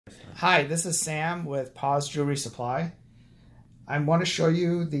Hi, this is Sam with Paz Jewelry Supply. I want to show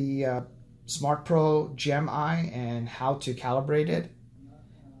you the SmartPro Gem Eye and how to calibrate it.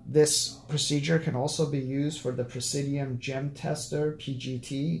 This procedure can also be used for the Presidium Gem Tester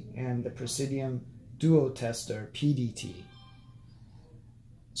PGT and the Presidium Duo Tester PDT.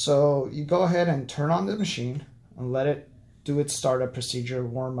 So you go ahead and turn on the machine and let it do its startup procedure,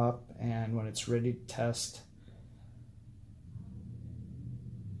 warm up, and when it's ready to test,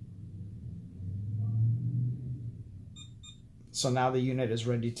 so now the unit is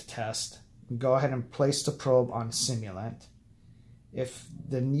ready to test. Go ahead and place the probe on simulant. If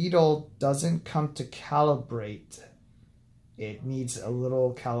the needle doesn't come to calibrate, it needs a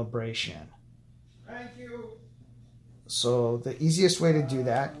little calibration. Thank you. So the easiest way to do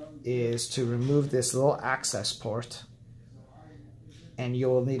that is to remove this little access port, and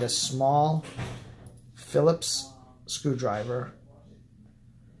you'll need a small Phillips screwdriver,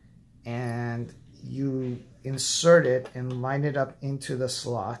 and you insert it and line it up into the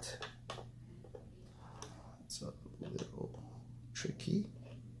slot. It's a little tricky.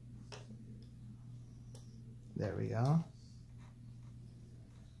 There we go.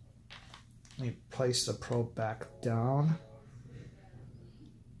 You place the probe back down,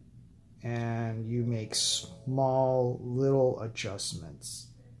 and you make small little adjustments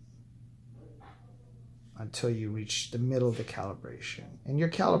until you reach the middle of the calibration, and you're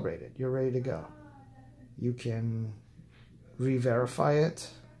calibrated. You're ready to go. You can re-verify it.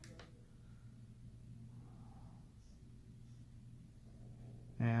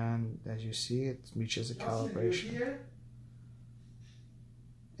 And as you see, it reaches a calibration.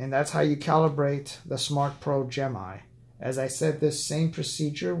 And that's how you calibrate the SmartPro Gem Eye. As I said, this same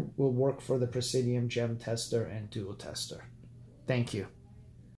procedure will work for the Presidium Gem Tester and Duo Tester. Thank you.